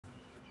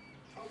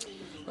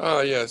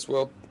Yes,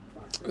 well,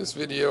 this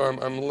video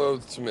I'm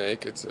loath to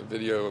make. It's a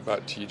video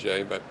about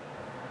TJ, but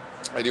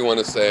I do want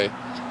to say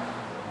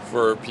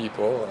for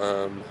people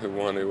who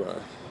want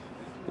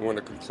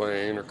to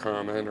complain or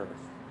comment or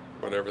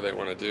whatever they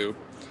want to do.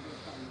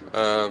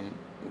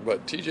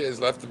 But TJ has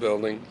left the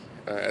building.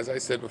 As I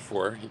said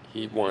before,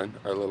 he won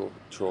our little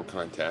troll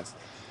contest.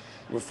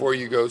 Before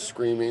you go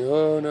screaming,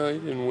 "Oh no, you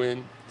didn't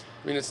win!"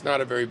 I mean, it's not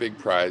a very big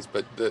prize,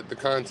 but the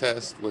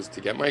contest was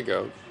to get my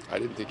goat. I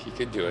didn't think he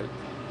could do it.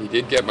 He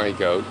did get my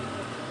goat.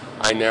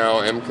 I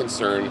now am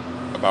concerned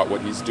about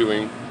what he's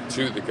doing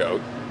to the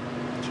goat.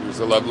 She was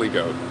a lovely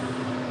goat,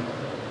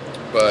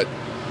 but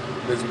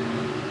there's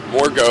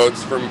more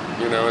goats from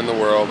in the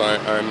world.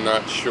 I'm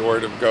not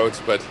short of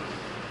goats, but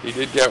he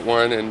did get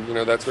one, and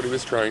that's what he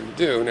was trying to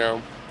do.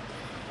 Now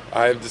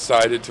I've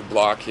decided to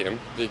block him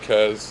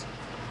because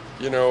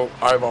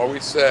I've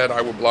always said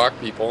I will block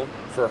people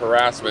for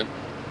harassment,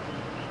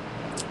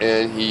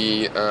 and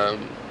he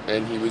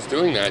was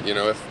doing that.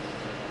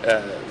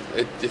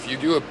 If you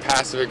do a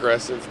passive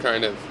aggressive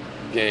kind of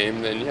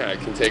game, then yeah, it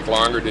can take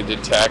longer to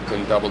detect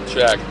and double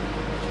check.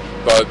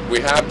 But we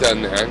have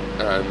done that.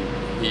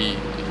 He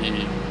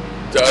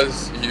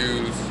does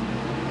use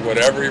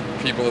whatever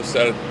people have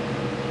said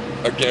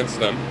against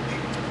them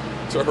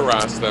to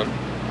harass them,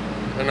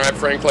 and I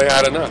frankly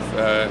had enough.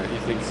 He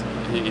thinks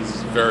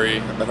he's very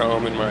at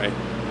home in my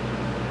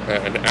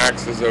and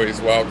acts as though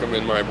he's welcome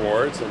in my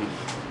boards, and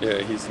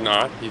he's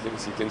not. He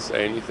thinks he can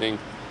say anything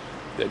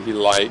that he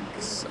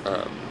likes.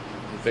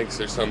 He thinks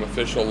there's some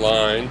official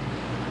line,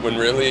 when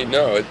really,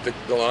 no,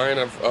 the line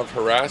of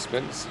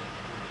harassment is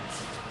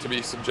to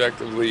be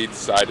subjectively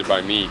decided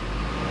by me.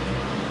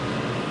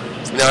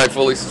 Now I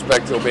fully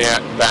suspect he'll be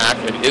back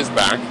and is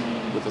back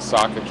with a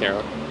sock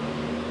account.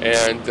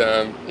 And,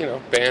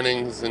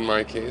 bannings in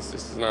my case,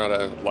 this is not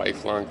a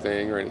lifelong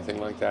thing or anything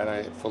like that.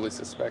 I fully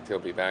suspect he'll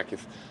be back.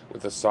 If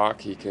with a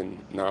sock he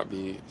can not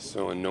be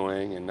so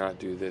annoying and not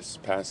do this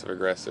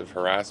passive-aggressive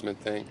harassment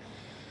thing,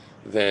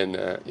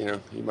 then,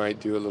 he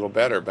might do a little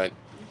better. But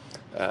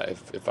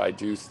if I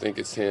do think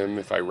it's him,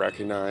 if I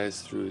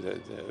recognize through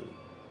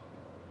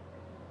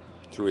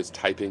through his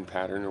typing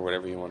pattern or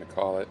whatever you want to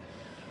call it,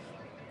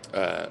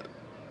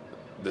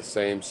 the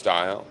same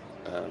style,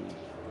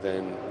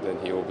 then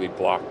he will be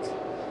blocked.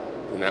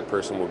 And that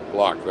person will be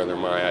blocked, whether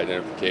my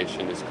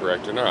identification is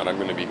correct or not. I'm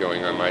going to be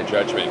going on my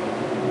judgment.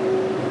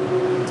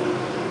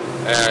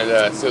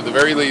 And so at the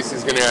very least,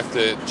 he's going to have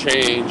to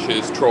change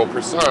his troll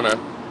persona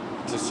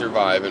to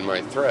survive in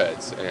my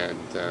threads. And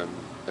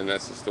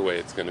that's just the way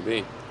it's going to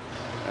be.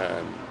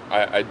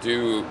 I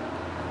do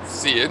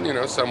see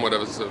it, somewhat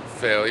as a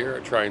failure. I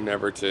try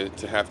never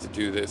to have to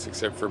do this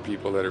except for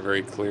people that are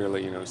very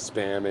clearly,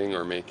 spamming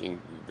or making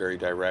very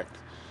direct,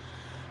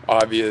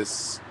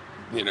 obvious,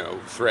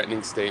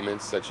 threatening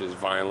statements such as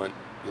violent,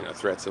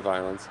 threats of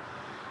violence.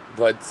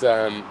 But,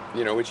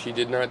 which he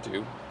did not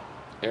do.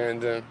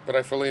 And, but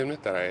I fully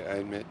admit that. I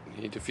admit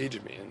he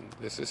defeated me, and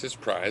this is his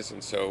prize,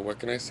 and so what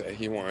can I say?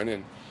 He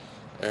won,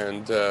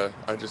 and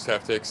I just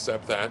have to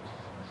accept that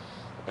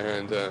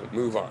and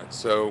move on.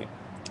 So,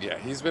 yeah,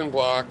 he's been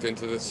blocked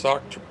into the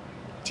sock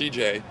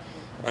TJ.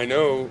 I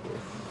know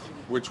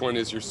which one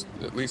is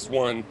at least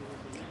one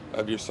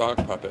of your sock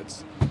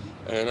puppets,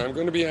 and I'm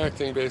going to be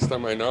acting based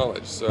on my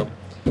knowledge. So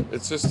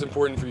it's just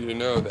important for you to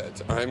know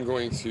that I'm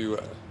going to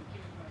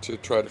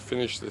try to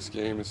finish this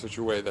game in such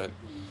a way that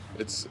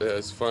it's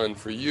as fun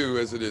for you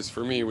as it is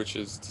for me, which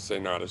is to say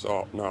not at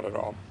all.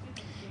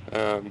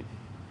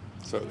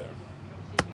 So there.